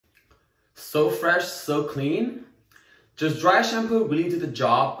So fresh, so clean. Does dry shampoo really do the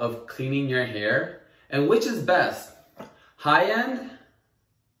job of cleaning your hair? And which is best? High-end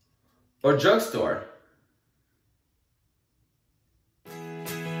or drugstore?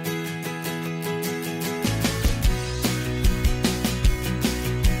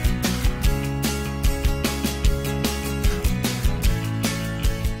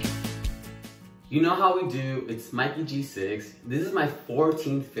 You know how we do, it's Mikey G6. This is my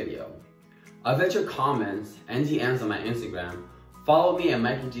 14th video. I've read your comments and DMs on my Instagram. Follow me at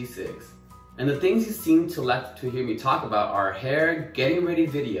Mikey G6. And the things you seem to like to hear me talk about are hair, getting ready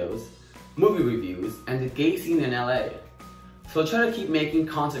videos, movie reviews, and the gay scene in LA. So I'll try to keep making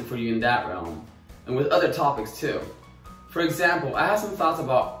content for you in that realm, and with other topics too. For example, I have some thoughts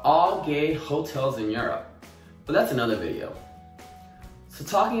about all gay hotels in Europe, but that's another video. So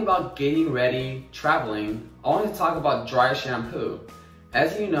talking about getting ready, traveling, I want to talk about dry shampoo.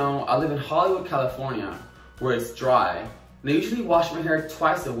 As you know, I live in Hollywood, California, where it's dry, and I usually wash my hair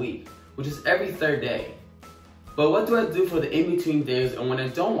twice a week, which is every third day. But what do I do for the in-between days and when I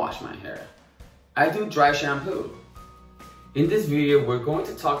don't wash my hair? I do dry shampoo. In this video, we're going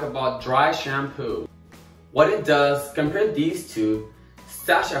to talk about dry shampoo. What it does, compare these to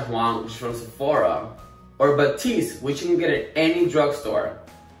Sachajuan, which is from Sephora, or Batiste, which you can get at any drugstore.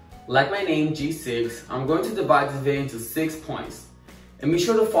 Like my name, G6, I'm going to divide this video into 6 points. And be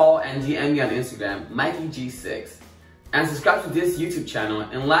sure to follow and DM me on Instagram, Mikey G6. And subscribe to this YouTube channel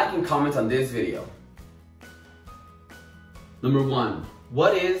and like and comment on this video. Number 1,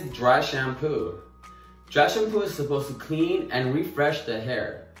 what is dry shampoo? Dry shampoo is supposed to clean and refresh the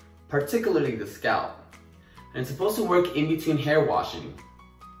hair, particularly the scalp. And it's supposed to work in between hair washing.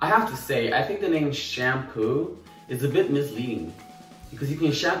 I have to say, I think the name shampoo is a bit misleading because you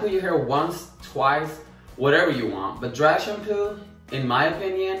can shampoo your hair once, twice, whatever you want, but dry shampoo, in my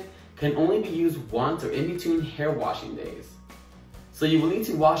opinion, can only be used once or in between hair washing days. So you will need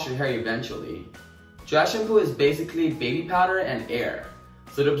to wash your hair eventually. Dry shampoo is basically baby powder and air,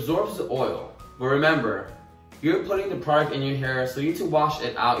 so it absorbs the oil. But remember, you're putting the product in your hair, so you need to wash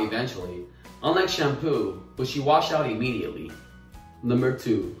it out eventually, unlike shampoo, which you wash out immediately. Number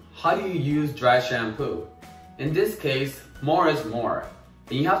 2, how do you use dry shampoo? In this case, more is more,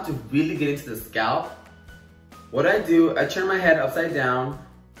 and you have to really get into the scalp. What I do, I turn my head upside down,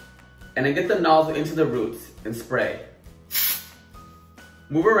 and I get the nozzle into the roots and spray.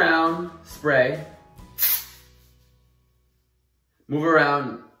 Move around, spray. Move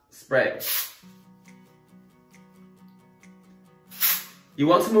around, spray. You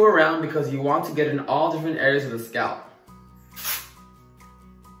want to move around because you want to get in all different areas of the scalp.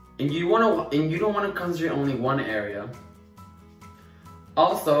 And you don't want to concentrate only one area.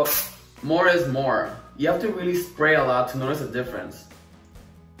 Also, more is more. You have to really spray a lot to notice a difference.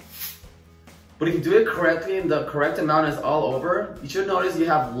 But if you do it correctly and the correct amount is all over, you should notice you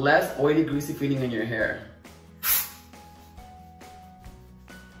have less oily, greasy feeling in your hair.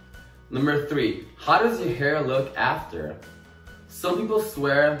 Number 3, how does your hair look after? Some people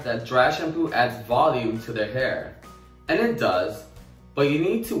swear that dry shampoo adds volume to their hair, and it does, but you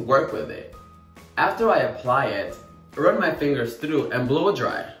need to work with it. After I apply it, I run my fingers through and blow it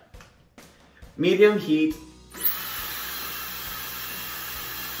dry. Medium heat.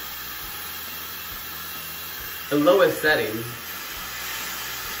 The lowest setting.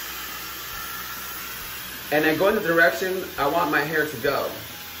 And I go in the direction I want my hair to go,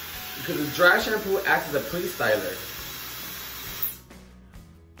 because the dry shampoo acts as a pre-styler.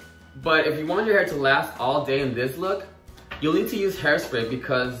 But if you want your hair to last all day in this look, you'll need to use hairspray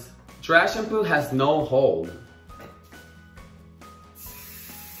because dry shampoo has no hold.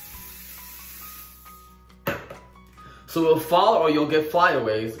 So it will fall or you'll get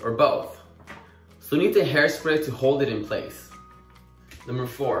flyaways or both. So you need the hairspray to hold it in place. Number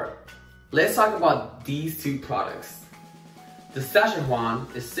 4, let's talk about these 2 products. The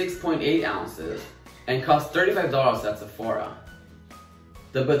Sachajuan is 6.8 ounces and costs $35 at Sephora.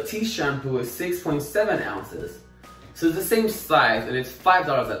 The Batiste shampoo is 6.7 ounces. So it's the same size and it's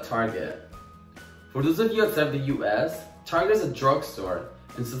 $5 at Target. For those of you outside of the US, Target is a drugstore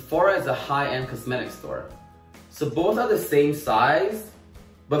and Sephora is a high-end cosmetic store. So both are the same size,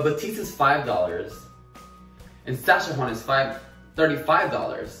 but Batiste is $5 and Sachajuan is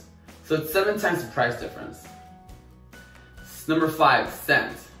 $35. So it's 7 times the price difference. Number 5,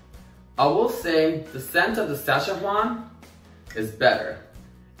 scent. I will say the scent of the Sachajuan is better.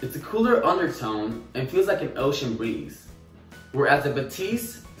 It's a cooler undertone and feels like an ocean breeze. Whereas the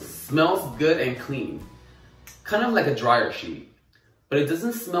Batiste smells good and clean, kind of like a dryer sheet, but it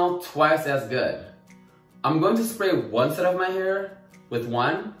doesn't smell twice as good. I'm going to spray one side of my hair with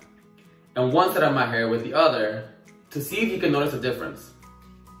one and one side of my hair with the other to see if you can notice a difference.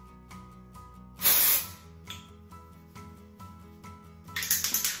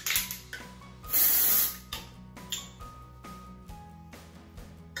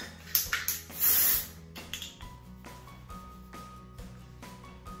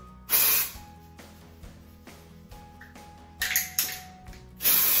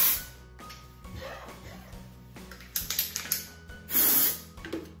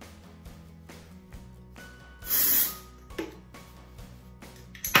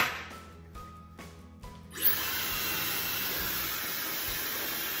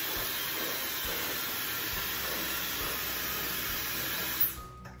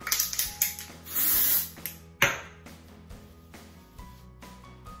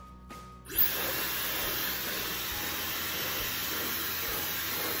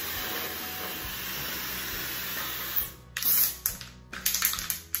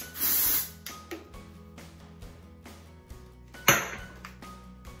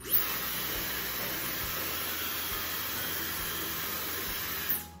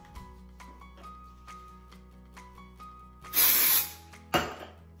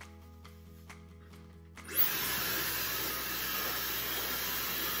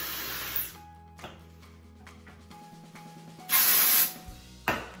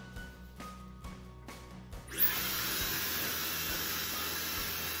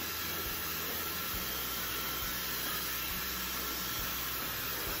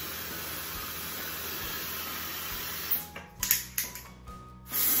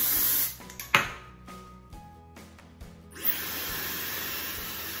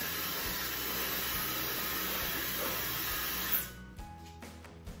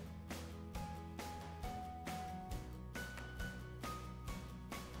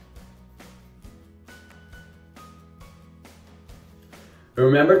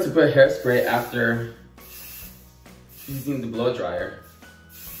 Remember to put hairspray after using the blow dryer.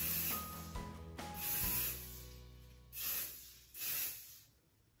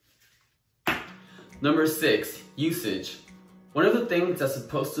 Number 6, usage. One of the things that's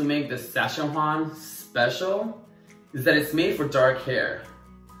supposed to make the Sachajuan special is that it's made for dark hair.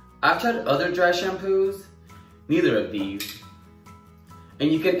 I've tried other dry shampoos, neither of these.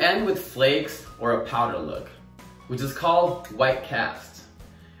 And you can end with flakes or a powder look, which is called white cast.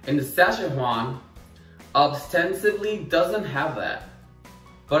 And the Sachajuan ostensibly doesn't have that.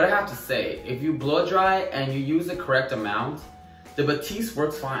 But I have to say, if you blow dry and you use the correct amount, the Batiste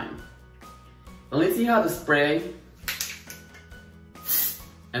works fine. And let's see how the spray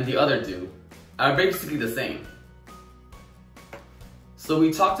and the other do are basically the same. So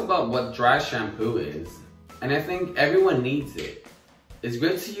we talked about what dry shampoo is, and I think everyone needs it. It's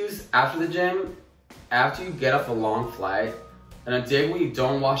good to use after the gym, after you get off a long flight, on a day when you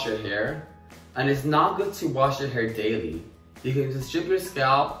don't wash your hair, and it's not good to wash your hair daily. You can just strip your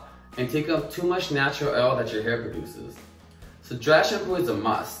scalp and take up too much natural oil that your hair produces. So dry shampoo is a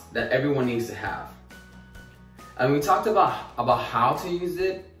must that everyone needs to have. And we talked about how to use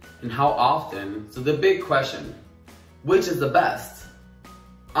it and how often. So the big question, which is the best?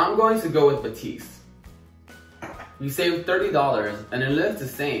 I'm going to go with Batiste. You save $30 and it looks the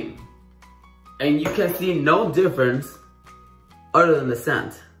same. And you can see no difference other than the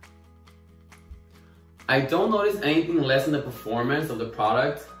scent. I don't notice anything less in the performance of the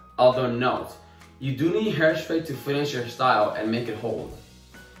product, although note, you do need hairspray to finish your style and make it hold.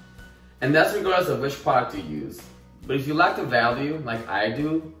 And that's regardless of which product you use. But if you like the value, like I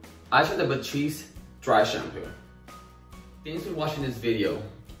do, I try the Batiste dry shampoo. Thanks for watching this video.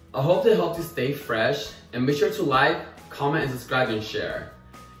 I hope it helped you stay fresh, and be sure to like, comment, and subscribe and share.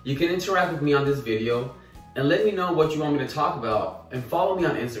 You can interact with me on this video and let me know what you want me to talk about, and follow me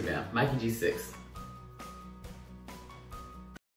on Instagram, MikeyG6.